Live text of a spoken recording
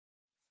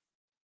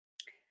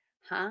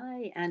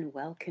Hi, and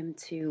welcome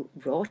to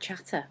Raw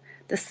Chatter,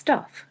 the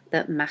stuff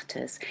that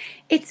matters.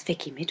 It's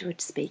Vicky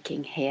Midwood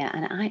speaking here,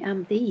 and I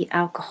am the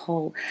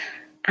alcohol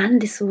and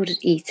disordered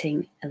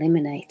eating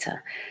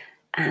eliminator.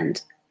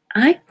 And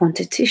I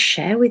wanted to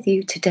share with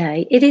you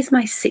today, it is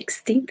my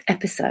 16th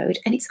episode,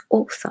 and it's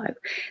also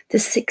the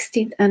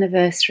 16th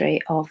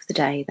anniversary of the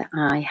day that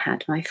I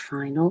had my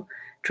final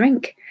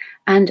drink.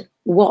 And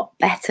what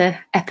better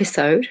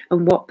episode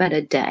and what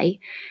better day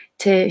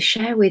to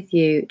share with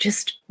you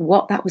just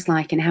what that was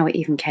like and how it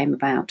even came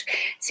about.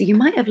 So you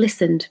might have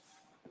listened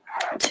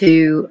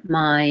to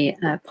my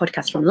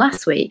podcast from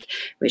last week,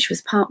 which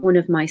was part one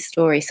of my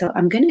story. So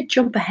I'm going to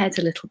jump ahead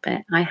a little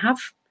bit. I have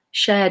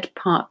shared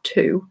part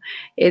two,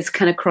 is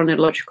kind of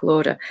chronological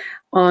order,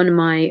 on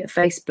my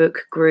Facebook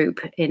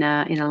group in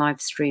a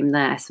live stream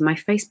there. So my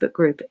Facebook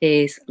group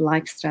is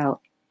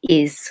Lifestyle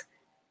is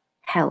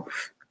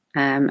Health.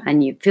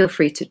 And you feel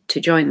free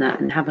to join that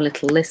and have a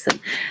little listen.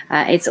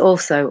 It's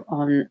also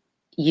on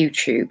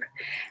YouTube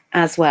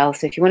as well.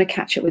 So if you want to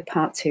catch up with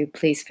part two,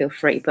 please feel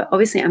free. But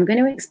obviously, I'm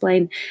going to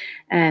explain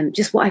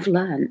just what I've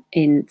learned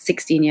in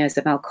 16 years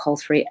of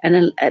alcohol-free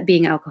and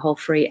being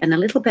alcohol-free, and a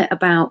little bit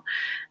about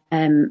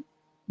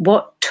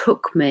what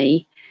took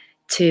me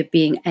to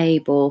being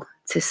able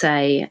to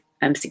say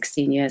I'm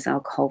 16 years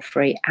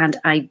alcohol-free, and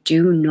I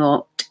do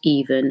not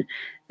even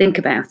think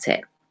about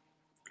it.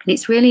 And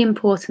it's really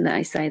important that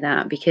I say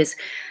that, because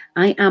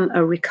I am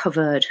a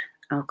recovered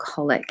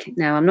alcoholic.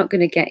 Now, I'm not going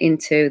to get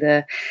into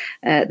the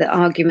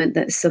argument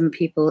that some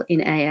people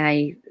in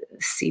AA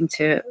seem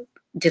to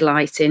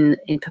delight in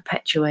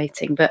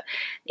perpetuating, but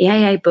the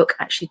AA book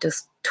actually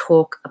does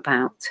talk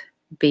about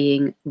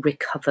being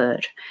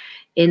recovered,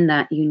 in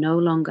that you no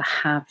longer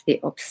have the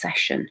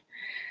obsession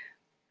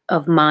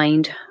of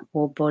mind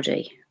or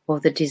body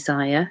or the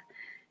desire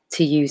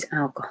to use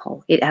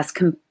alcohol. It has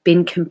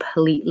been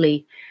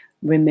completely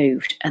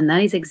removed. And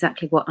that is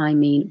exactly what I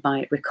mean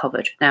by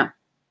recovered. Now,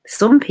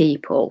 some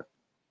people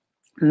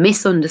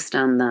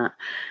misunderstand that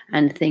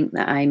and think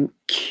that I'm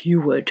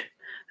cured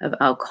of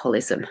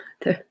alcoholism.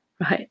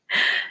 Right?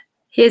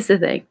 Here's the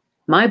thing.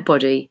 My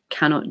body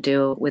cannot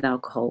deal with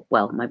alcohol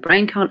well. My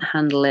brain can't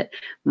handle it.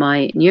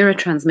 My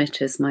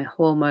neurotransmitters, my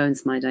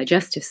hormones, my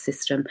digestive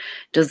system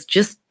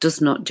does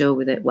not deal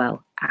with it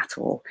well at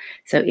all.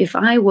 So if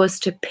I was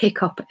to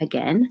pick up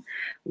again,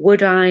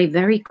 would I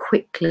very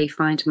quickly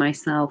find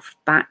myself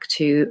back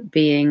to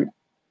being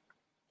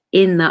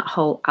in that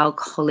whole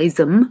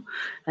alcoholism,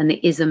 and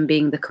the ism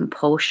being the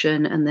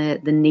compulsion and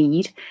the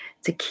need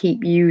to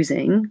keep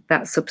using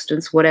that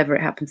substance, whatever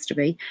it happens to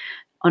be,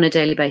 on a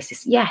daily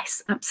basis?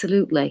 Yes,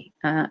 absolutely.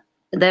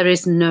 There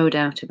is no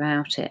doubt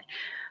about it.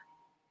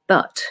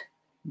 But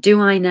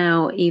do I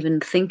now even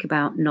think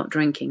about not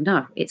drinking?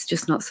 No, it's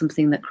just not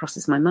something that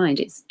crosses my mind.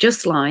 It's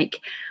just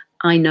like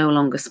I no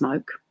longer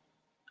smoke.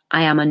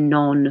 I am a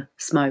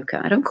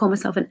non-smoker. I don't call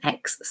myself an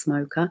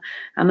ex-smoker.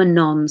 I'm a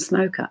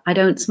non-smoker. I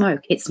don't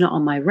smoke. It's not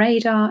on my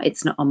radar.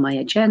 It's not on my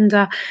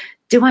agenda.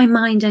 Do I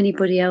mind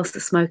anybody else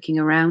that's smoking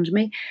around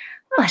me?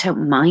 Well, I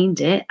don't mind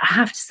it. I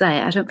have to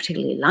say, I don't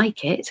particularly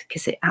like it,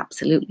 because it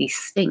absolutely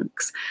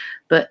stinks.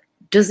 But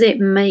does it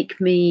make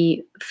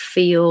me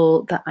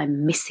feel that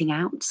I'm missing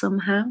out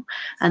somehow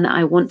and that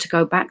I want to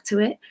go back to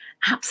it?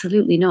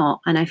 Absolutely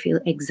not. And I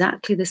feel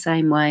exactly the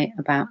same way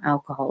about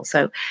alcohol.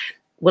 So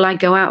will I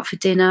go out for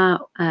dinner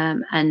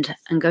and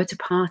go to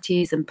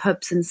parties and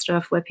pubs and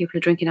stuff where people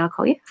are drinking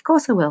alcohol? Yeah, of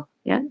course I will.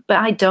 Yeah, but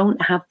I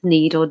don't have the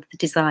need or the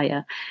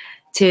desire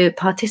to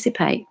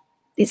participate.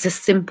 It's as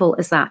simple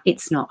as that.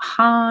 It's not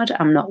hard.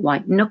 I'm not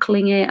white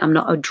knuckling it. I'm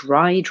not a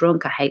dry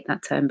drunk. I hate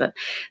that term, but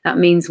that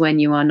means when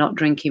you are not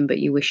drinking, but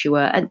you wish you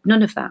were. And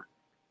none of that.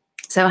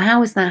 So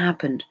how has that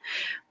happened?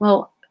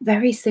 Well,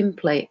 very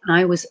simply,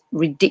 I was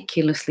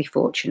ridiculously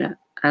fortunate.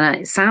 And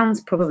it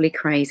sounds probably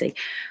crazy,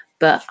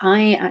 but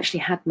I actually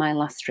had my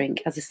last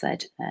drink, as I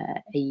said,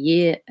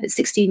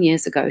 16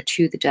 years ago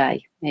to the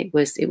day. It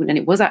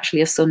was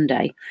actually a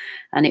Sunday,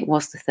 and it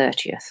was the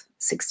 30th,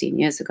 16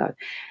 years ago.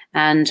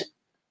 And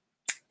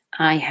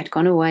I had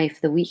gone away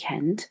for the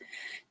weekend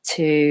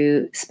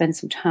to spend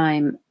some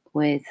time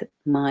with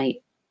my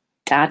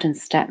dad and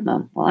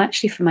stepmom. Well,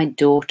 actually for my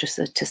daughter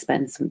to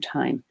spend some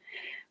time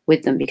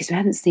with them, because we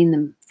hadn't seen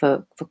them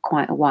for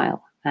quite a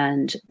while.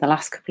 And the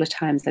last couple of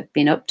times I'd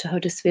been up to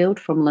Huddersfield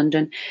from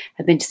London,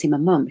 I'd been to see my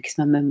mum, because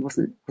my mum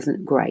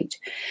wasn't great.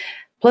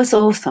 Plus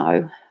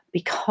also,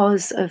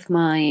 because of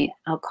my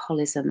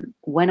alcoholism,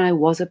 when I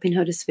was up in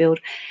Huddersfield,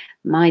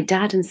 my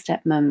dad and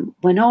stepmom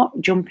were not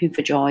jumping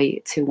for joy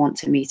to want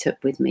to meet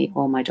up with me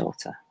or my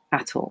daughter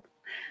at all.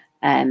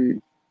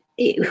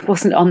 It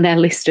wasn't on their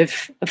list of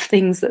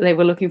things that they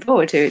were looking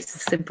forward to. It's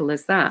as simple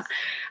as that.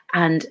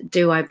 And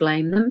do I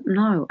blame them?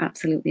 No,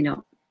 absolutely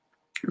not.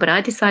 But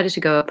I decided to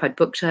go up. I'd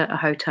booked a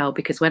hotel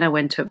because when I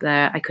went up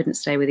there, I couldn't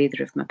stay with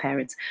either of my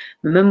parents.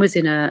 My mum was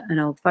in an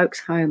old folks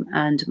home,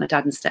 and my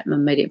dad and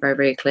stepmom made it very,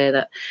 very clear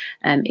that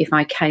if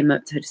I came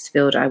up to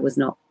Huddersfield, I was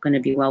not going to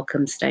be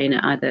welcome staying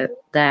at either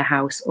their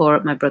house or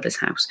at my brother's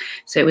house.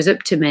 So it was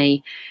up to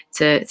me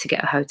to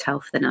get a hotel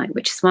for the night,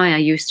 which is why I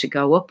used to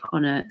go up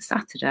on a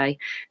Saturday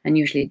and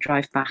usually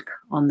drive back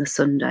on the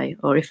Sunday.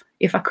 Or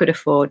if I could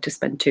afford to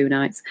spend 2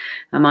 nights,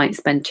 I might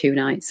spend 2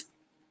 nights.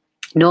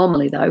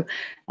 Normally, though,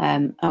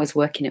 I was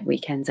working at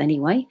weekends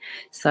anyway,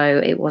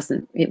 so it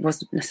wasn't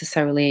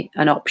necessarily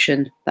an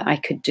option that I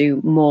could do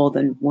more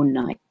than 1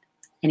 night.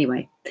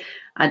 Anyway,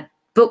 I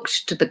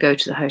booked to go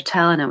to the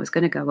hotel, and I was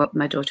going to go up.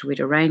 My daughter, we'd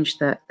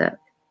arranged that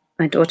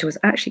my daughter was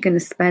actually going to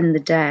spend the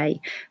day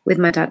with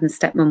my dad and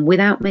stepmom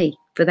without me,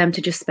 for them to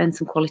just spend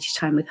some quality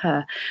time with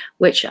her,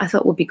 which I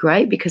thought would be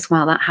great, because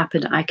while that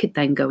happened, I could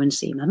then go and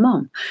see my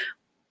mom.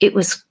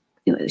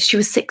 She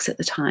was 6 at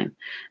the time,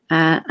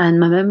 and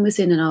my mum was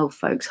in an old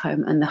folks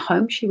home, and the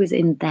home she was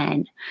in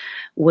then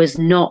was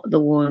not the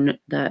one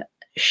that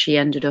she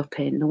ended up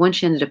in. The one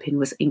she ended up in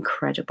was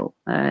incredible.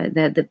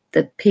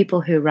 The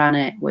people who ran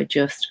it were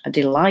just a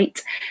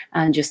delight,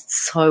 and just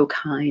so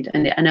kind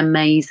and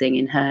amazing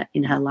in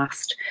her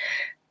last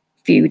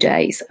few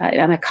days,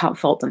 and I can't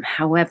fault them.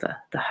 However,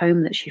 the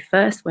home that she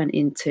first went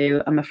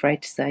into, I'm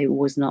afraid to say,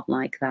 was not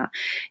like that.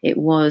 It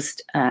was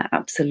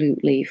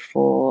absolutely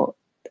for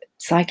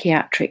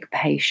psychiatric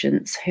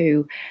patients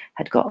who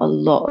had got a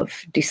lot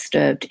of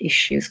disturbed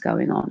issues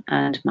going on,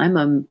 and my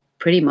mum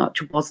pretty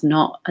much was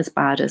not as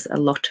bad as a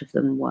lot of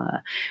them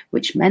were,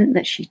 which meant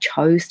that she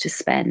chose to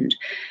spend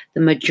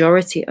the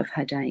majority of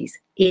her days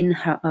in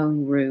her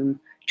own room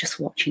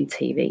just watching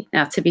TV.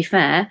 Now, to be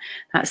fair,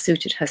 that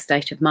suited her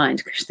state of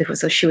mind,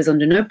 because she was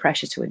under no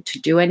pressure to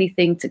do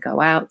anything, to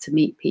go out, to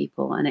meet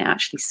people, and it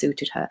actually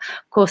suited her.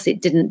 Of course, it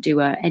didn't do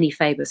her any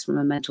favours from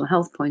a mental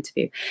health point of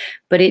view,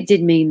 but it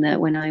did mean that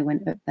when I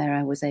went up there,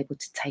 I was able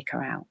to take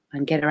her out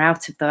and get her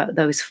out of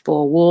those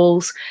 4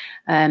 walls.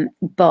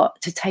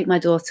 But to take my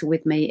daughter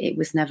with me, it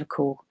was never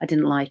cool. I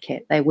didn't like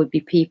it. There would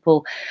be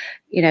people,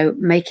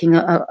 making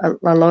a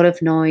lot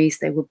of noise.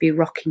 They would be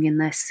rocking in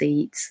their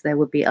seats. There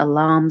would be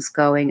alarms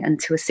going. And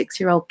to a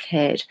 6-year-old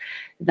kid,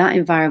 that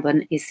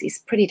environment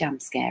is pretty damn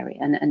scary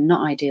and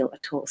not ideal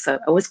at all. So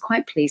I was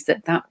quite pleased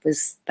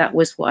that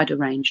was what I'd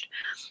arranged.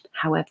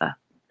 However,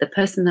 the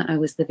person that I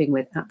was living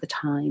with at the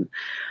time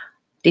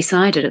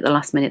decided at the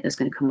last minute they was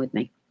going to come with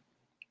me.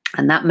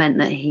 And that meant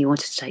that he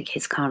wanted to take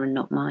his car and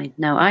not mine.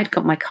 Now, I'd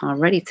got my car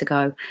ready to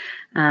go.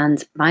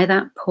 And by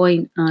that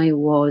point, I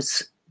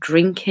was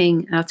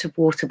drinking out of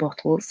water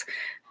bottles,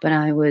 but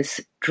I was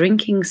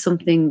drinking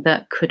something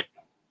that could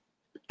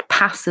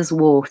pass as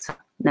water.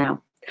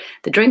 Now,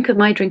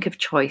 my drink of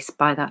choice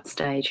by that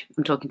stage,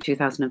 I'm talking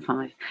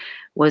 2005,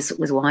 was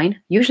wine,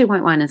 usually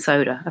white wine and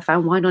soda. I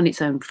found wine on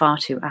its own far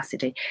too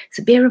acidy.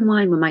 So beer and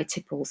wine were my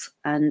tipples.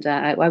 And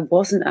I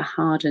wasn't a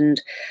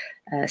hardened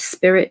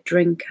spirit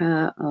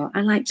drinker.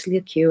 I liked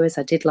liqueurs.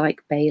 I did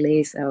like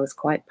Baileys. I was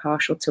quite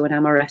partial to an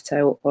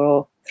amaretto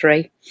or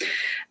 3.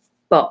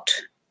 But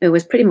it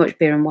was pretty much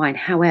beer and wine.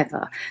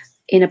 However,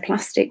 in a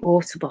plastic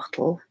water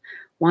bottle,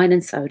 wine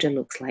and soda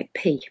looks like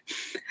pee,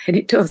 and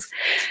it does.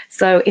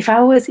 So if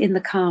I was in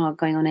the car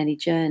going on any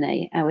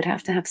journey, I would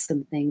have to have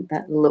something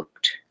that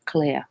looked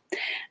clear.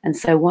 And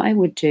so what I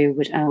would do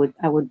was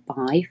I would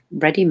buy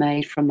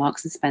ready-made from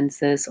Marks and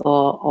Spencer's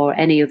or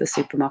any other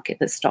supermarket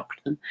that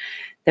stocked them,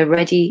 the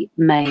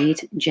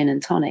ready-made gin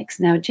and tonics.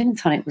 Now, gin and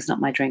tonic was not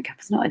my drink. I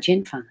was not a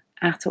gin fan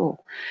at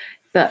all.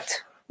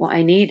 But what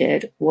I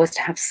needed was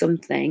to have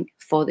something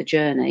for the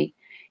journey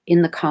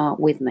in the car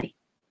with me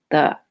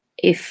that,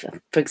 if,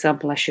 for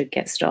example, I should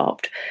get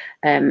stopped,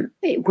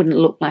 it wouldn't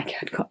look like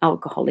I'd got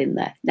alcohol in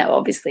there. Now,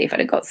 obviously, if I'd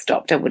have got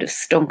stopped, I would have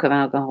stunk of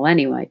alcohol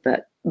anyway.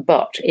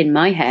 But in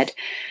my head,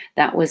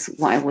 that was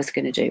what I was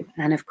going to do.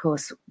 And of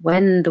course,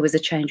 when there was a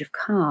change of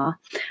car,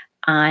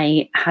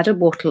 I had a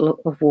bottle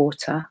of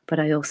water, but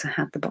I also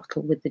had the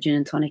bottle with the gin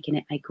and tonic in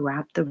it. I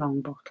grabbed the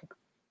wrong bottle.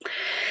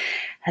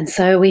 And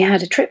so we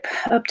had a trip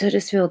up to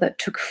Huddersfield that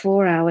took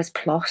 4 hours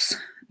plus.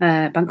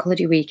 Bank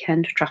holiday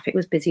weekend, traffic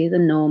was busier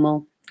than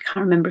normal. I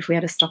can't remember if we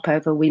had a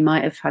stopover. We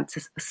might have had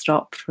to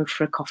stop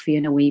for a coffee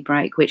and a wee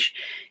break, which,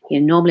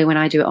 normally when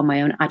I do it on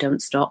my own, I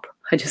don't stop.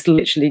 I just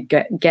literally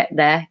get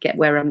there, get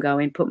where I'm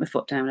going, put my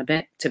foot down a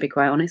bit, to be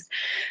quite honest.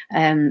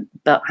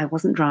 But I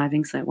wasn't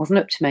driving, so it wasn't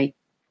up to me.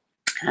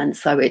 And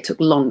so it took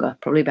longer,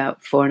 probably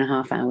about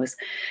 4.5 hours.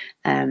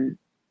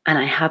 And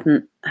I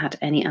hadn't had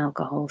any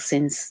alcohol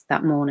since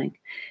that morning.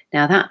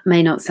 Now, that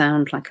may not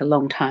sound like a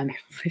long time.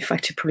 In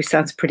fact, it probably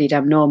sounds pretty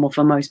damn normal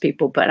for most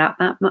people. But at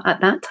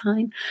that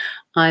time,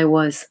 I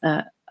was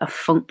a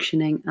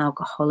functioning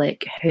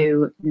alcoholic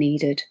who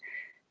needed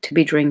to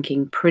be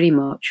drinking pretty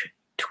much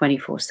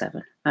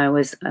 24/7. I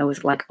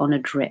was like on a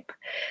drip.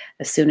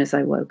 As soon as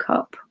I woke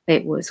up,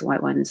 it was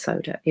white wine and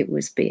soda. It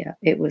was beer.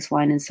 It was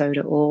wine and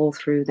soda all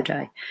through the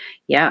day.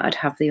 Yeah, I'd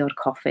have the odd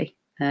coffee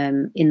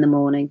in the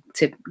morning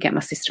to get my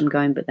system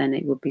going, but then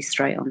it would be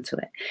straight onto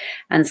it.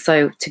 And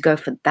so to go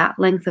for that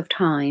length of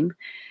time,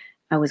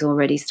 I was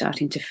already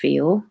starting to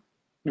feel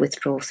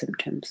withdrawal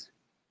symptoms,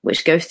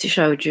 which goes to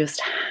show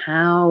just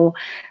how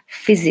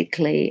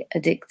physically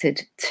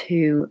addicted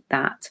to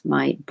that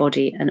my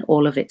body and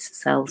all of its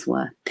cells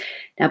were.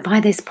 Now,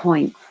 by this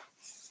point,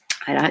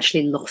 I'd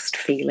actually lost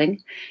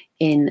feeling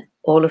in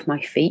all of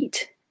my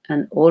feet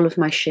and all of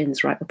my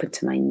shins right up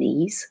into my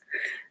knees.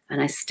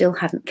 And I still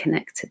hadn't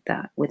connected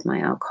that with my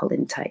alcohol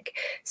intake.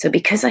 So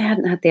because I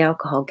hadn't had the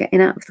alcohol,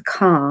 getting out of the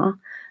car,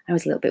 I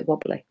was a little bit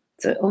wobbly.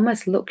 So it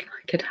almost looked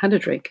like I'd had a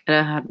drink, and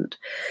I hadn't.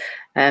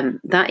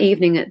 That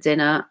evening at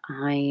dinner,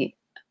 I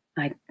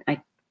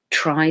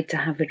tried to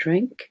have a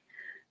drink,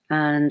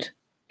 and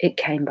it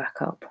came back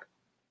up.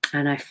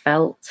 And I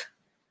felt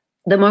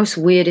the most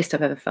weirdest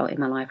I've ever felt in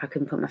my life. I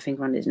couldn't put my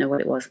finger on it, didn't know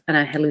what it was. And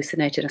I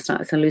hallucinated. I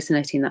started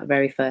hallucinating that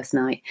very first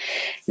night.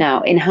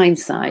 Now, in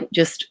hindsight,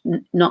 just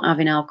not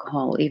having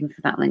alcohol, even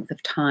for that length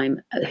of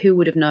time, who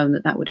would have known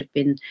that that would have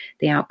been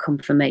the outcome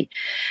for me?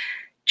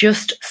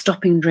 Just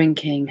stopping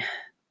drinking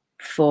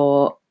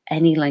for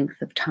any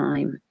length of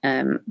time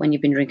when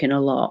you've been drinking a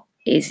lot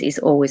is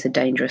always a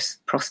dangerous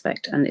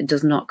prospect, and it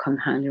does not come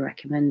highly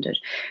recommended.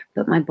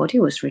 But my body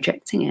was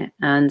rejecting it.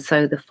 And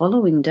so the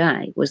following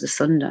day was a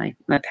Sunday.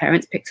 My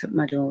parents picked up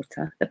my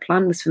daughter. The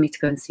plan was for me to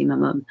go and see my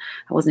mum.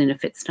 I wasn't in a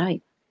fit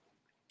state.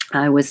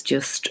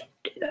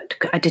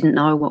 I didn't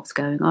know what was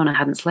going on. I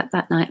hadn't slept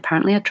that night.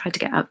 Apparently, I tried to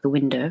get out the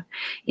window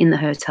in the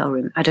hotel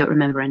room. I don't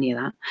remember any of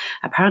that.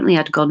 Apparently,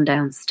 I'd gone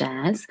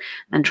downstairs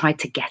and tried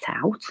to get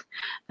out.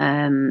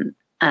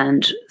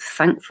 And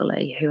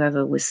thankfully,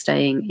 whoever was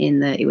staying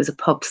it was a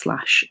pub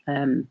slash,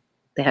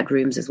 they had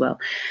rooms as well,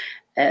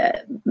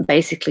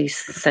 basically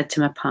said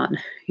to my partner,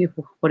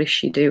 what is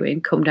she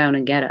doing? Come down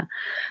and get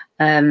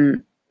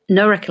her.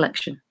 No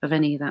recollection of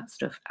any of that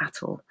stuff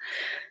at all.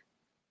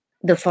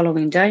 The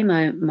following day,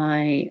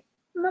 my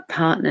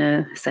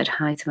partner said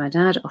hi to my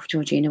dad. Off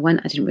Georgina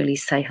went. I didn't really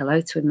say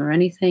hello to him or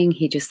anything.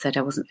 He just said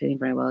I wasn't feeling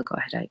very well. I got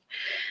a headache.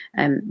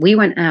 We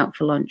went out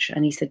for lunch,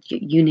 and he said,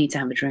 you need to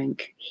have a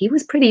drink. He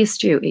was pretty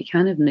astute. He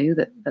kind of knew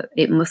that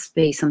it must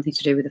be something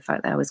to do with the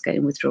fact that I was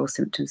getting withdrawal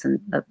symptoms, and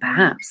that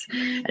perhaps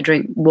a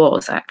drink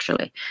was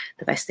actually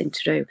the best thing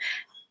to do.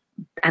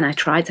 And I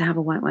tried to have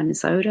a white wine and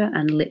soda,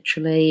 and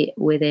literally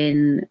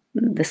within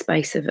the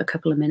space of a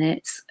couple of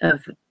minutes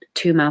of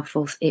 2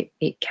 mouthfuls,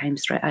 it came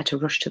straight. I had to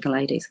rush to the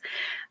ladies.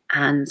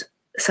 And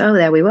so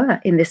there we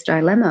were in this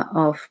dilemma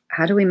of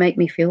how do we make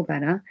me feel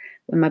better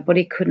when my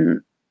body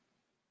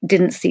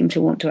didn't seem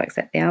to want to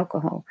accept the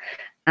alcohol,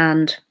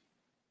 and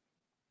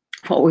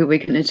what were we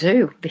going to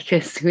do?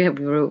 Because we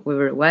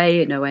were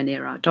away, nowhere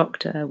near our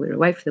doctor. We were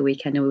away for the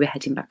weekend, and we were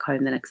heading back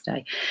home the next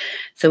day.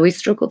 So we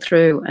struggled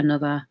through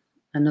another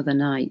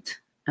night,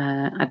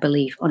 I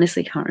believe.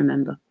 Honestly, can't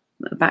remember.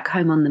 Back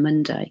home on the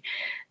Monday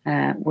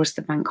was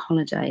the bank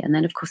holiday, and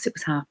then of course it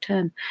was half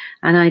term.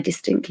 And I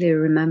distinctly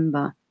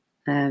remember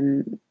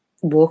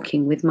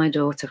walking with my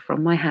daughter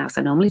from my house.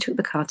 I normally took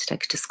the car to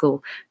take her to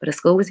school, but her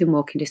school was in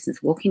walking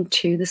distance, walking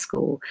to the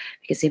school,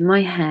 because in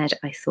my head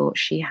I thought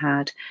she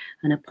had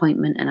an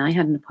appointment and I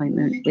had an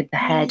appointment with the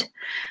head,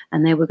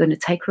 and they were going to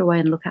take her away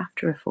and look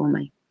after her for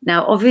me.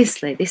 Now,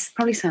 obviously, this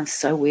probably sounds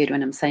so weird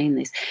when I'm saying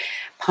this.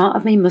 Part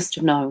of me must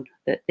have known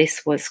that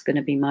this was going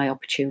to be my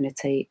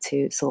opportunity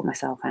to sort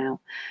myself out.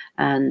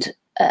 And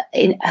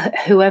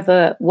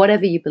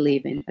whatever you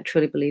believe in, I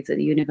truly believe that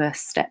the universe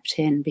stepped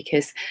in,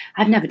 because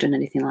I've never done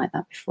anything like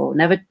that before.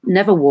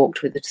 Never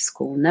walked with her to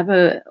school,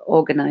 never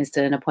organised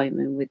an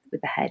appointment with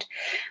the head.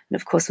 And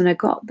of course, when I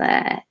got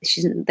there,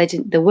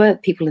 there were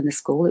people in the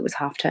school. It was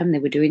half term. They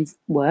were doing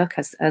work,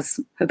 as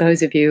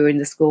those of you who are in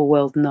the school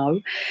world know.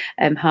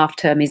 Half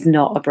term is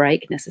not a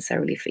break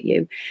necessarily for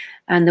you.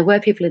 And there were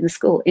people in the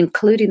school,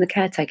 including the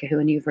caretaker, who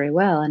I knew very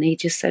well. And he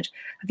just said,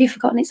 "Have you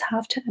forgotten it's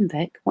half term,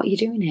 Vic? What are you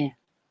doing here?"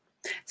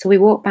 So we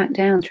walked back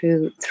down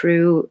through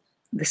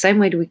the same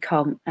way that we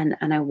come, and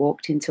I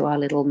walked into our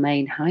little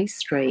main high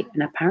street.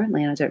 And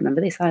apparently, and I don't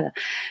remember this either,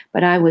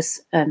 but I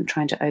was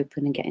trying to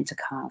open and get into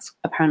cars.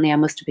 Apparently, I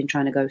must have been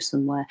trying to go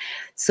somewhere.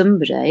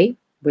 Somebody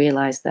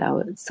realised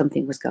that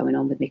something was going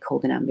on with me,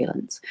 called an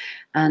ambulance,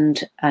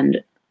 and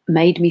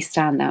made me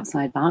stand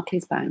outside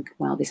Barclays Bank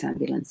while this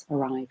ambulance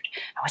arrived.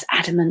 I was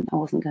adamant I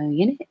wasn't going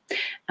in it,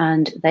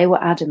 and they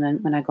were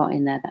adamant when I got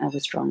in there that I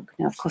was drunk.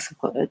 Now, of course, I've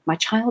got my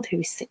child who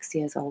is 6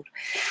 years old,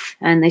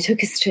 and they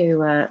took us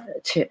to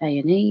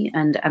A&E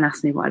and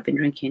asked me what I'd been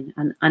drinking,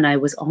 and I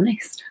was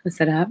honest. I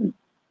said I haven't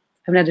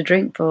had a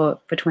drink for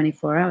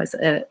 24 hours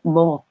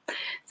more.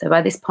 So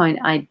by this point,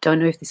 I don't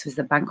know if this was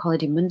the bank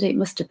holiday Monday. It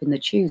must have been the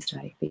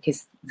Tuesday,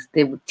 because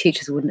the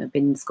teachers wouldn't have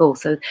been in school.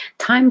 So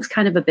time's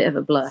kind of a bit of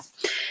a blur.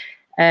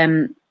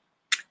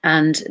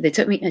 And they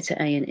took me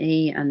to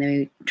A&E, and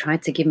they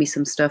tried to give me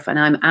some stuff. And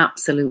I'm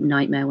absolute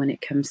nightmare when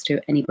it comes to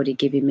anybody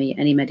giving me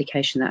any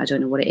medication that I don't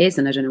know what it is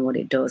and I don't know what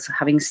it does.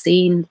 Having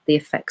seen the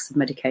effects of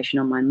medication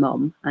on my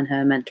mum and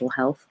her mental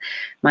health,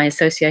 my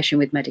association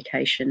with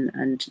medication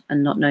and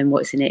not knowing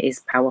what's in it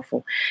is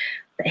powerful.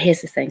 But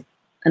here's the thing,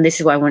 and this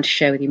is what I want to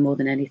share with you more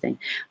than anything.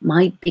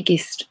 My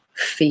biggest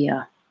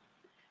fear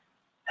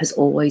has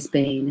always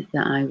been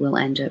that I will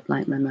end up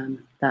like my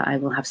mum, that I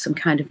will have some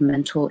kind of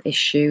mental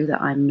issue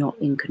that I'm not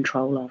in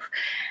control of.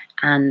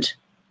 And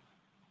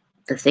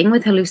the thing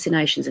with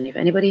hallucinations, and if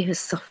anybody has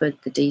suffered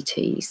the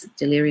DTs,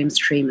 delirium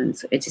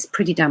tremens, it is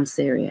pretty damn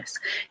serious.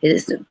 It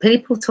is,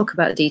 people talk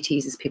about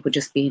DTs as people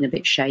just being a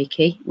bit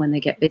shaky when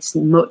they get, it's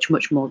much,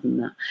 much more than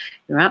that.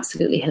 You're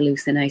absolutely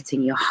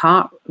hallucinating. Your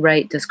heart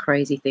rate does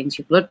crazy things.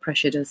 Your blood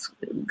pressure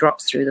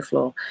drops through the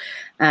floor.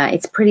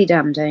 It's pretty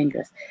damn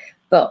dangerous.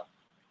 But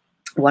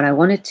what I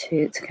wanted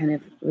to kind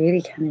of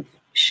really kind of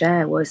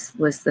share was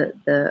that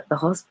the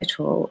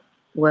hospital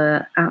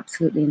were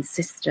absolutely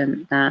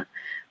insistent that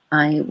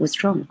I was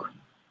drunk,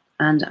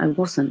 and I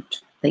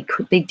wasn't. They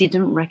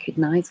didn't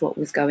recognize what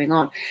was going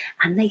on,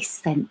 and they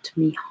sent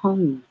me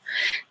home.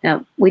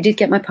 Now, we did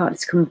get my partner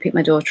to come and pick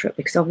my daughter up,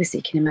 because obviously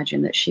you can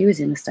imagine that she was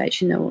in a state,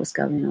 she didn't know what was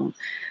going on.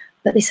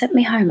 But they sent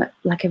me home at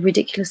like a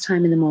ridiculous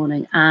time in the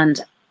morning, and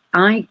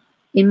I,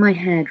 in my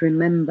head,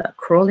 remember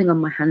crawling on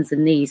my hands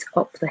and knees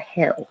up the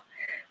hill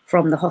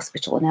from the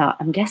hospital. Now,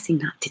 I'm guessing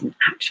that didn't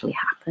actually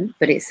happen,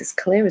 but it's as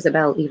clear as a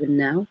bell even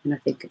now when I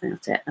think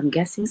about it. I'm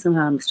guessing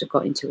somehow I must have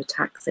got into a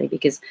taxi,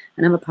 because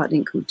I know my partner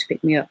didn't come to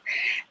pick me up.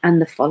 And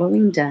the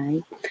following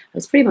day, I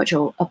was pretty much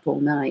up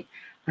all night,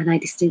 and I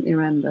distinctly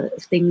remember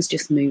things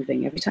just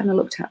moving. Every time I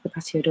looked out the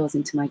patio doors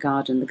into my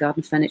garden, the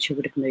garden furniture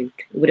would have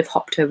moved. It would have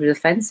hopped over the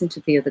fence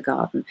into the other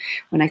garden.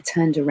 When I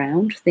turned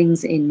around,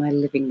 things in my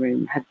living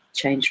room had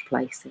changed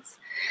places.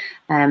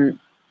 And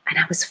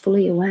I was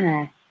fully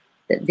aware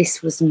that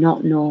this was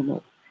not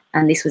normal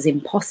and this was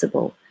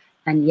impossible,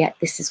 and yet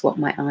this is what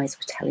my eyes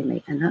were telling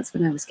me. And that's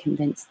when I was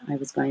convinced that I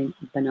was going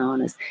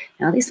bananas.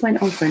 Now, this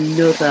went on for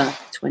another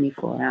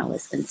 24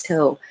 hours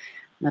until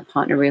my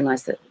partner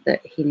realized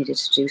that he needed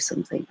to do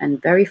something,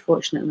 and very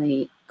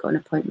fortunately got an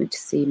appointment to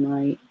see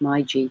my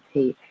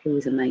GP, who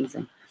was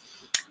amazing.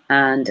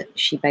 And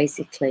she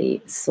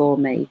basically saw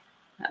me.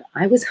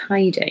 I was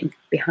hiding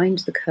behind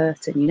the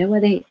curtain, you know,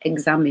 where they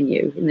examine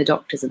you in the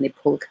doctors and they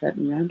pull the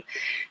curtain round.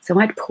 So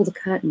I'd pull the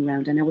curtain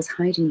round, and I was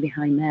hiding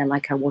behind there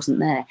like I wasn't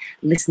there,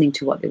 listening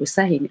to what they were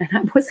saying, and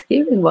I was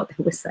hearing what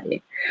they were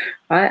saying,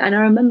 right? And I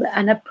remember,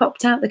 and I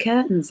popped out the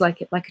curtains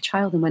like a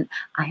child and went,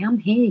 I am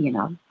here, you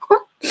know.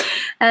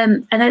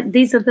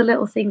 These are the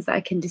little things that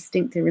I can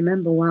distinctly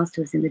remember whilst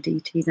I was in the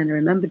DTs. And I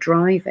remember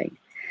driving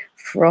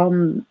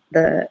from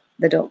the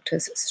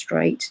doctors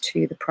straight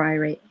to the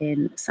Priory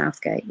in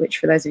Southgate, which,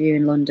 for those of you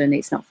in London,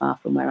 it's not far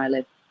from where I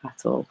live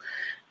at all.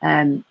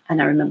 And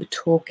I remember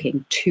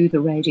talking to the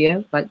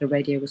radio, like the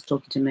radio was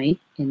talking to me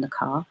in the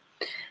car,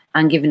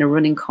 and giving a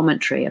running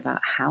commentary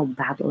about how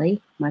badly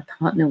my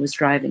partner was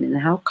driving and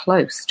how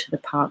close to the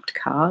parked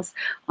cars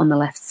on the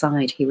left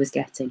side he was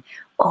getting.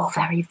 All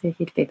very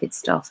vivid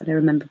stuff. And I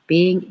remember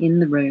being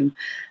in the room,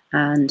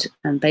 and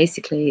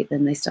basically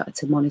then they started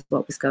to monitor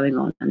what was going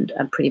on, and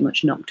pretty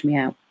much knocked me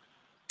out.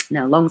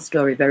 Now, long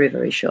story, very,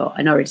 very short,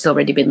 I know it's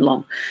already been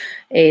long,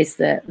 is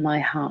that my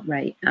heart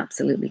rate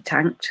absolutely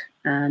tanked.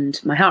 And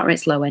my heart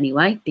rate's low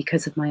anyway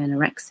because of my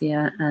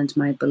anorexia and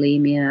my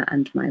bulimia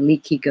and my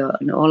leaky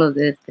gut and all of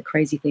the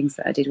crazy things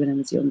that I did when I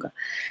was younger.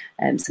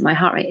 So my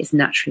heart rate is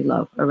naturally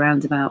low,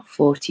 around about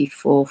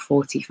 44,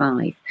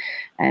 45.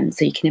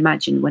 So you can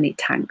imagine when it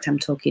tanked, I'm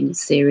talking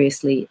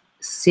seriously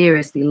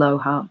low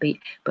heartbeat,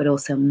 but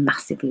also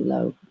massively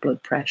low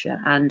blood pressure.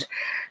 And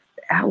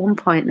at one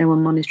point, they were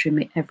monitoring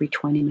me every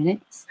 20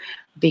 minutes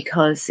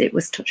because it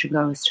was touch and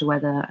go as to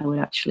whether I would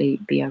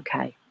actually be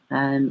okay.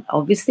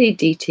 Obviously,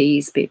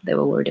 DTs, they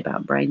were worried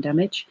about brain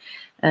damage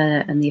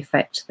and the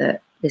effect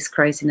that this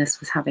craziness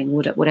was having.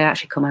 Would I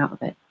actually come out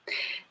of it?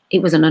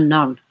 It was an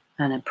unknown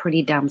and a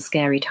pretty damn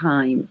scary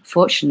time.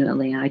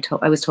 Fortunately,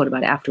 I was told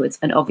about it afterwards,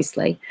 and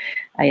obviously,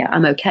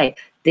 I'm okay.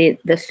 The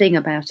thing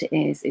about it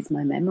is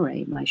my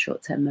memory, my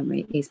short-term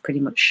memory, is pretty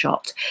much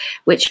shot,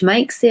 which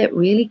makes it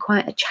really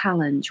quite a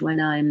challenge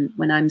when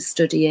I'm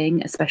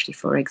studying, especially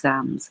for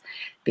exams,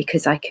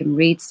 because I can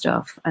read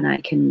stuff and I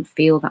can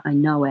feel that I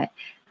know it,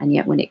 and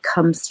yet when it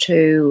comes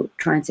to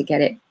trying to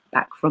get it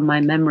back from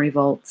my memory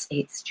vaults,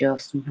 it's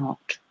just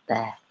not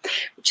there.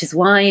 Which is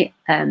why,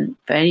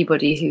 for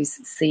anybody who's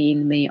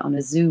seen me on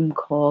a Zoom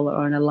call or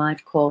on a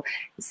live call,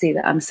 you see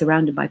that I'm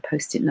surrounded by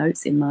post-it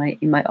notes in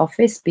my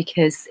office,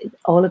 because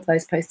all of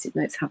those post-it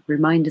notes have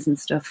reminders and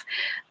stuff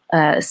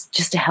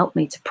just to help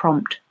me to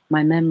prompt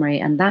my memory,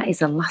 and that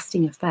is a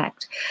lasting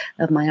effect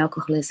of my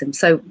alcoholism.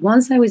 So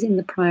once I was in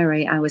the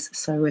Priory, I was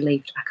so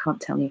relieved. I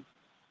can't tell you.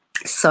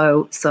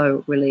 So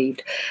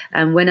relieved.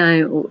 And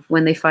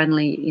when they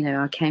finally,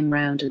 I came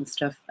round and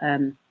stuff. I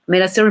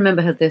mean, I still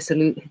remember how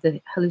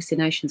the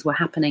hallucinations were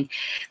happening.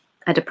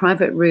 I had a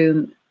private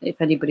room. If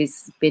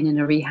anybody's been in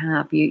a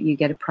rehab, you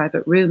get a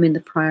private room in the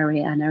Priory.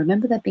 And I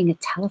remember there being a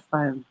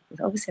telephone.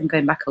 Obviously, I'm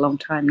going back a long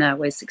time now.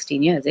 Where's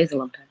 16 years? It is a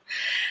long time.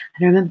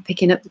 And I remember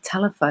picking up the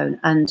telephone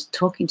and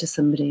talking to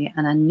somebody,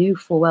 and I knew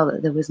full well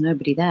that there was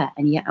nobody there,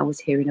 and yet I was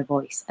hearing a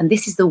voice. And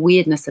this is the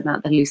weirdness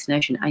about the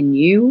hallucination. I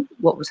knew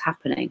what was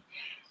happening,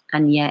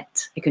 and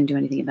yet I couldn't do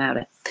anything about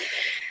it.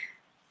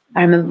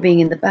 I remember being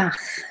in the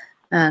bath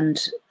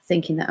and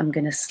thinking that I'm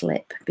going to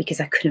slip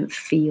because I couldn't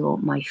feel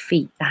my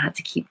feet. I had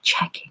to keep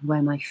checking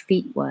where my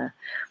feet were.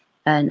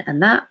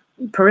 And that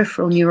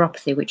peripheral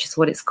neuropathy, which is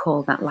what it's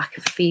called, that lack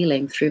of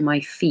feeling through my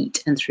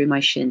feet and through my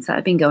shins, that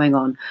had been going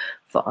on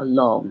for a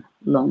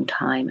long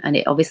time, and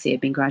it obviously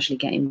had been gradually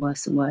getting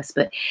worse and worse.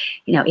 But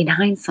in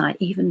hindsight,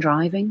 even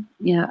driving,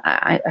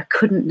 I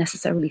couldn't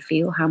necessarily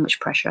feel how much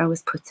pressure I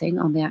was putting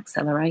on the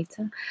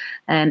accelerator,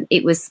 and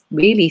it was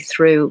really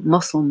through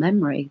muscle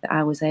memory that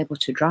I was able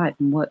to drive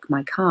and work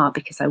my car,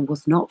 because I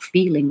was not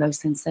feeling those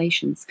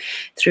sensations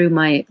through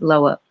my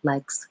lower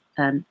legs.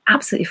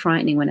 Absolutely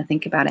frightening when I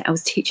think about it. I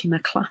was teaching my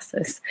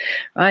classes,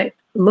 right,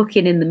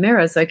 looking in the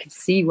mirror so I could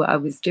see what I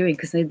was doing,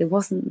 because there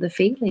wasn't the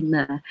feeling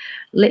there,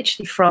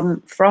 literally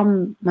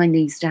from my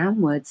knees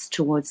downwards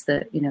towards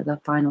the the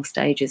final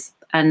stages.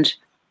 And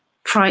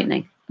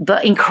frightening,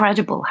 but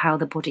incredible how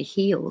the body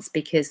heals,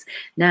 because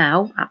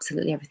now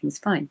absolutely everything's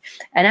fine.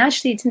 And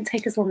actually, it didn't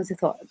take as long as I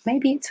thought.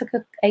 Maybe it took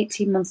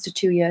 18 months to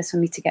 2 years for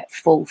me to get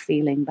full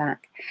feeling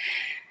back.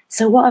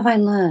 So what have I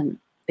learned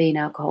being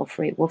alcohol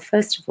free? Well,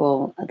 first of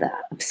all,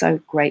 I'm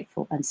so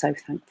grateful and so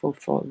thankful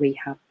for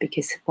rehab,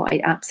 because what I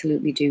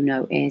absolutely do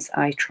know is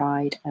I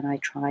tried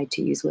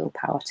to use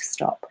willpower to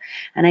stop,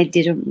 and I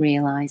didn't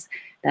realize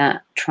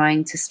that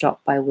trying to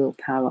stop by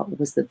willpower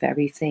was the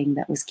very thing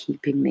that was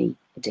keeping me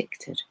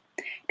addicted.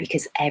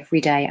 Because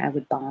every day I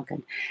would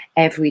bargain,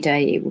 every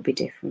day it would be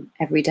different,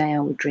 every day I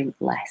would drink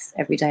less,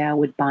 every day I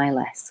would buy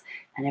less,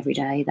 and every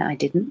day that I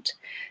didn't,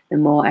 the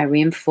more I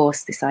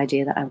reinforced this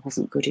idea that I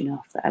wasn't good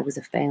enough, that I was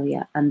a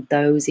failure. And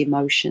those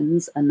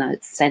emotions and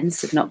that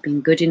sense of not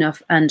being good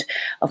enough and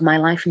of my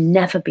life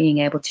never being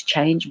able to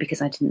change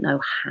because I didn't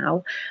know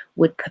how,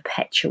 would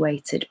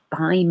perpetuated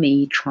by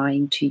me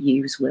trying to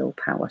use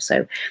willpower.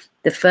 So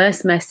the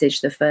first message,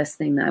 the first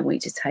thing that I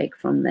want you to take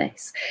from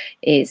this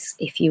is,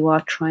 if you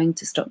are trying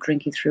to stop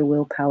drinking through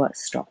willpower,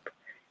 stop.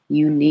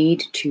 You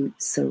need to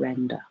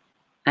surrender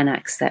and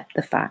accept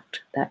the fact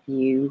that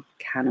you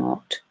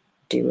cannot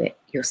do it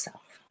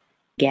yourself.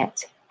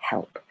 Get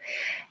help.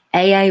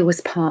 AA was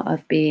part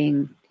of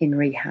being in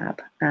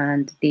rehab,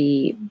 and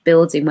the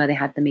building where they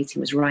had the meeting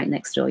was right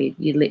next door.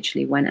 You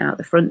literally went out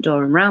the front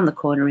door and round the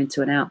corner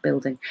into an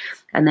outbuilding,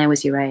 and there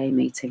was your AA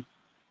meeting.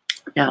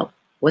 Now,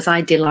 was I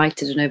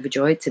delighted and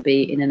overjoyed to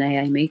be in an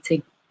AA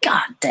meeting?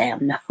 God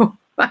damn no,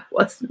 I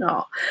was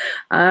not.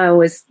 I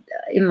was,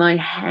 in my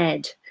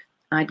head,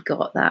 I'd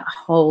got that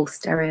whole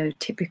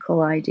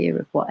stereotypical idea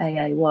of what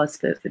AA was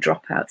for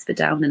dropouts, for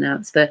down and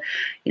outs, for,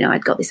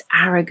 I'd got this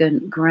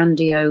arrogant,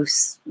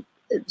 grandiose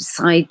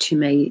side to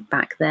me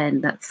back then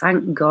that,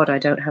 thank God, I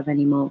don't have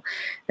anymore,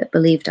 that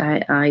believed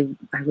I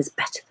was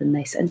better than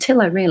this,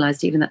 until I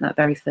realized, even at that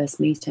very first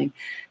meeting,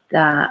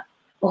 that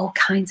all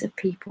kinds of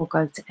people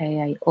go to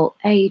AA, all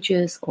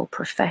ages, all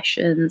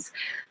professions,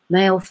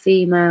 male,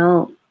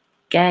 female,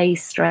 gay,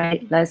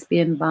 straight,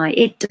 lesbian, bi,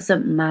 it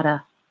doesn't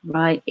matter,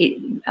 right?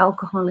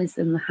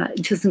 Alcoholism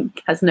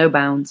has no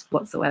bounds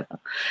whatsoever.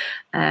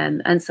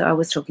 And so I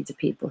was talking to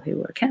people who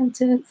were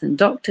accountants and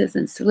doctors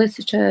and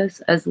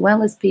solicitors, as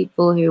well as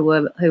people who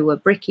were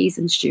brickies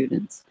and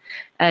students,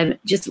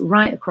 just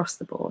right across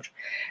the board,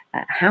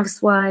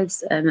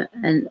 housewives and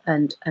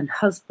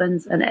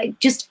husbands, and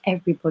just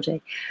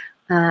everybody.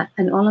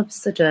 And all of a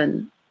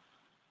sudden,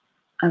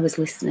 I was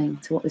listening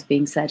to what was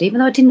being said, even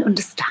though I didn't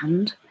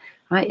understand.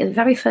 Right, at the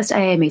very first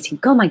AA meeting,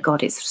 oh my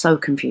God, it's so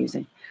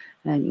confusing.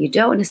 You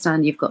don't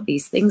understand. You've got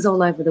these things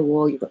all over the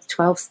wall. You've got the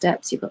 12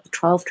 steps. You've got the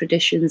 12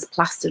 traditions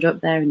plastered up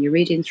there, and you're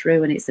reading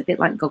through, and it's a bit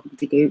like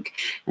gobbledygook.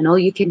 And all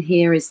you can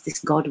hear is this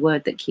God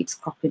word that keeps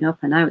cropping up.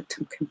 And I'm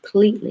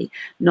completely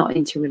not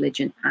into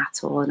religion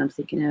at all. And I'm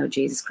thinking, oh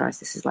Jesus Christ,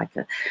 this is like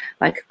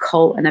a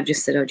cult. And I've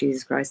just said, oh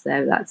Jesus Christ,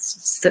 there.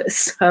 That's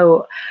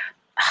so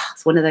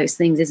it's one of those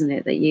things, isn't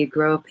it, that you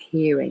grow up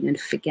hearing and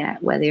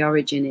forget where the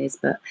origin is.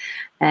 But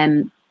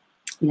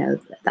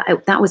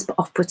that was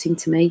off-putting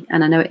to me,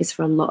 and I know it is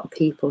for a lot of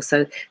people.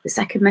 So the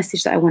second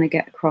message that I want to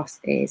get across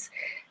is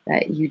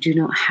that you do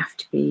not have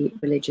to be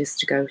religious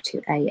to go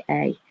to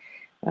AA,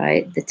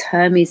 right? The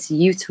term is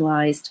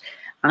utilized.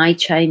 I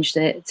changed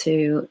it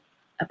to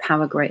a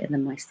power greater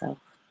than myself.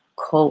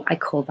 I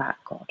call that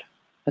God.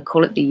 I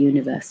call it the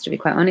universe. To be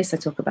quite honest, I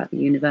talk about the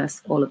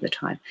universe all of the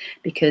time,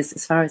 because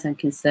as far as I'm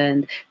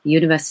concerned, the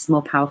universe is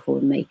more powerful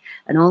than me.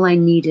 And all I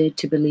needed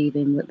to believe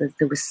in was that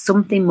there was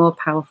something more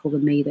powerful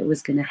than me that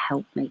was going to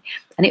help me.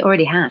 And it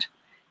already had.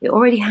 It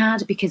already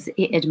had, because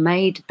it had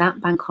made that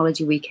bank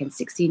holiday weekend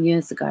 16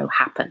 years ago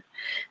happen.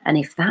 And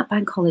if that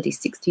bank holiday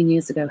 16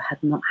 years ago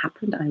had not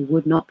happened, I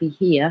would not be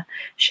here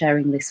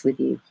sharing this with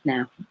you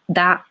now.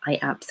 That I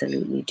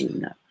absolutely do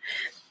know.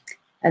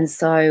 And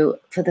so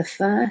for the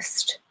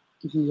first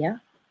year,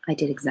 I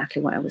did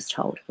exactly what I was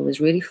told. I was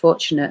really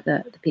fortunate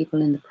that the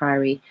people in the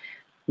Priory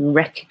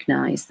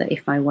recognized that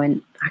if I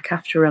went back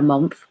after a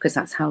month, because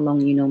that's how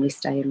long you normally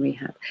stay in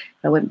rehab,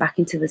 if I went back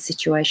into the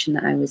situation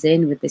that I was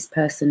in with this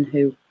person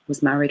who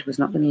was married, was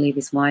not going to leave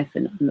his wife,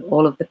 and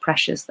all of the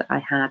pressures that I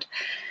had,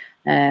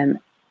 I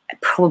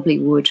probably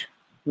would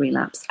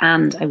relapse,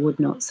 and I would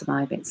not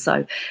survive it.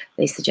 So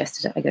they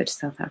suggested that I go to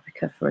South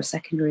Africa for a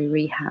secondary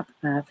rehab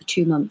for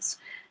 2 months.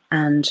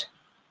 And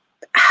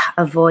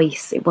a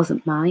voice, it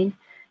wasn't mine,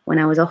 when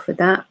I was offered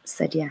that,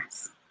 said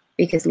yes.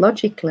 Because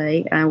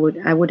logically, I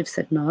would have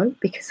said no,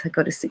 because I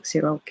got a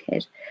 6-year-old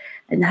kid.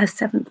 And her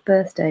 7th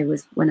birthday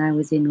was when I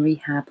was in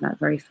rehab that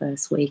very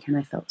first week, and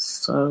I felt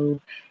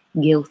so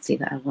guilty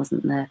that I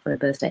wasn't there for her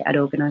birthday. I'd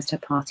organised her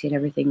party and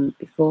everything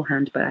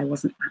beforehand, but I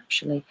wasn't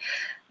actually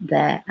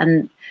there.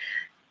 And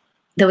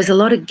there was a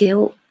lot of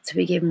guilt to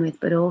begin with,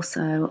 but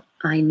also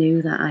I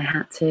knew that I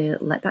had to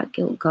let that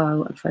guilt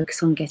go and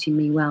focus on getting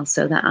me well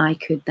so that I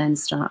could then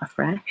start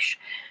afresh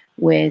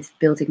with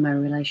building my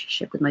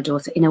relationship with my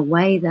daughter in a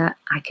way that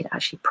I could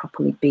actually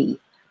properly be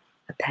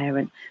a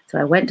parent. So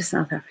I went to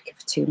South Africa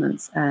for 2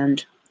 months,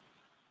 and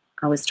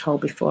I was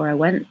told before I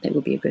went it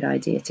would be a good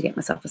idea to get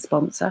myself a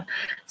sponsor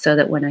so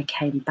that when I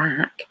came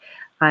back,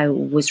 I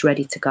was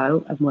ready to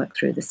go and work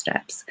through the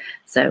steps.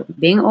 So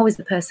being always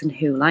the person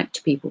who liked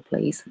to people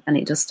please, and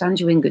it does stand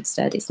you in good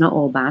stead. It's not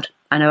all bad.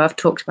 I know I've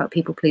talked about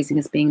people pleasing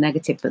as being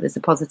negative, but there's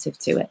a positive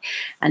to it.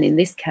 And in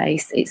this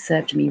case, it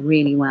served me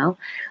really well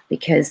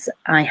because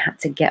I had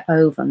to get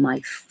over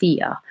my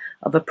fear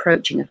of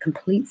approaching a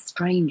complete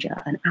stranger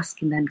and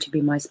asking them to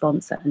be my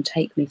sponsor and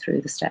take me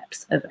through the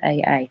steps of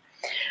AA.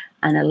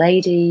 And a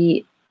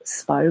lady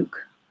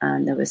spoke,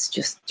 and there was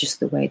just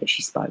the way that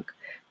she spoke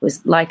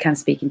was like I'm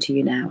speaking to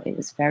you now. It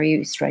was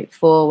very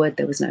straightforward.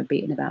 There was no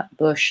beating about the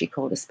bush. She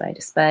called a spade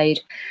a spade.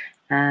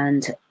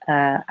 And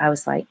I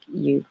was like,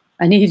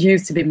 I need you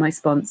to be my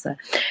sponsor.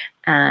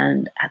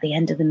 And at the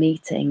end of the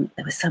meeting,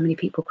 there were so many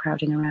people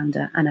crowding around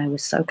her, and I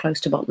was so close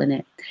to bottling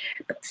it.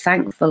 But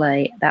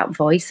thankfully, that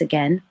voice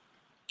again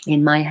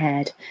in my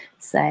head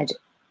said,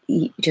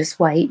 just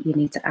wait, you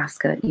need to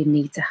ask her, you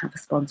need to have a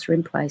sponsor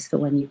in place for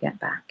when you get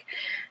back.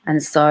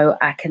 And so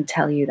I can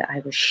tell you that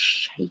I was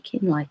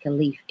shaking like a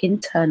leaf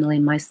internally.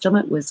 My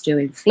stomach was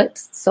doing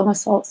flips,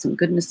 somersaults, and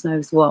goodness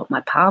knows what.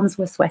 My palms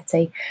were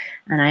sweaty.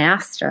 And I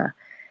asked her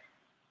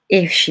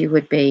if she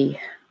would be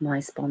my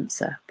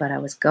sponsor. But I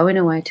was going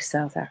away to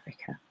South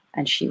Africa,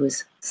 and she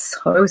was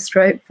so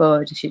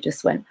straightforward. She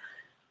just went,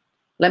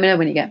 let me know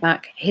when you get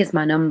back. Here's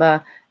my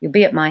number. You'll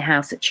be at my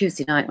house at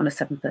Tuesday night on a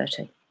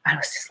 7:30. I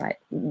was just like,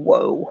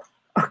 whoa,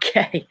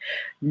 okay,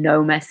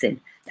 no messing.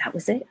 That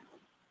was it.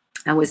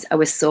 I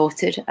was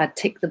sorted. I'd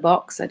ticked the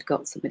box. I'd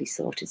got somebody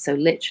sorted. So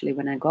literally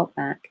when I got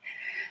back,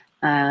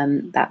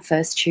 that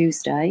first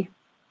Tuesday,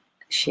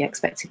 she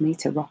expected me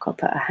to rock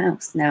up at her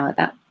house. Now at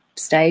that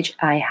stage,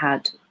 I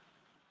had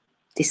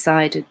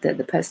decided that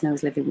the person I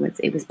was living with,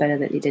 it was better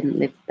that he didn't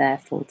live there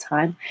full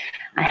time.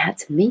 I had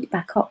to meet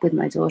back up with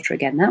my daughter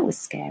again. That was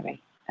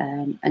scary,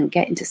 and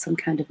get into some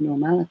kind of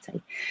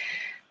normality.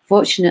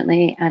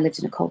 Fortunately, I lived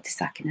in a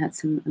cul-de-sac and had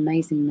some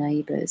amazing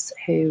neighbours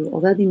who,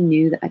 although they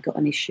knew that I got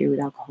an issue with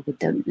alcohol, they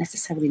don't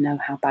necessarily know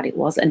how bad it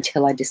was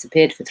until I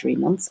disappeared for 3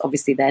 months.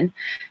 Obviously, then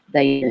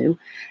they knew.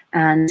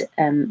 And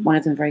one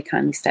of them very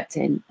kindly stepped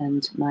in,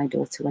 and my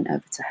daughter went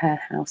over to her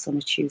house on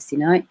a Tuesday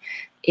night,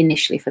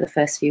 initially for the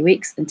first few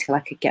weeks until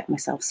I could get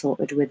myself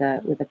sorted with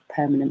a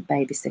permanent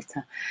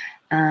babysitter.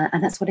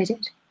 And that's what I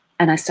did.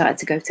 And I started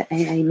to go to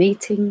AA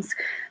meetings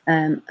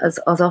as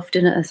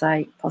often as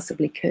I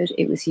possibly could.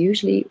 It was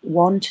usually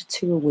 1 to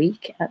 2 a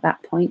week at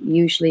that point,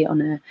 usually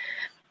on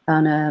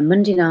a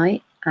Monday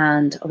night.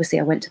 And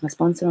obviously I went to my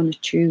sponsor on a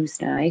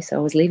Tuesday. So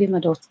I was leaving my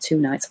daughter 2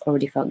 nights,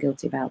 already felt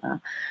guilty about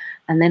that.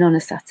 And then on a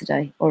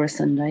Saturday or a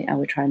Sunday, I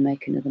would try and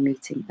make another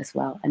meeting as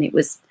well. And it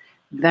was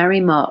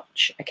very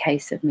much a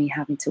case of me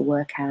having to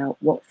work out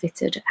what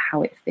fitted,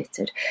 how it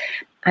fitted.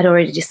 I'd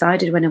already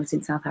decided when I was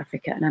in South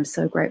Africa, and I'm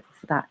so grateful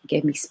for that. It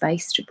gave me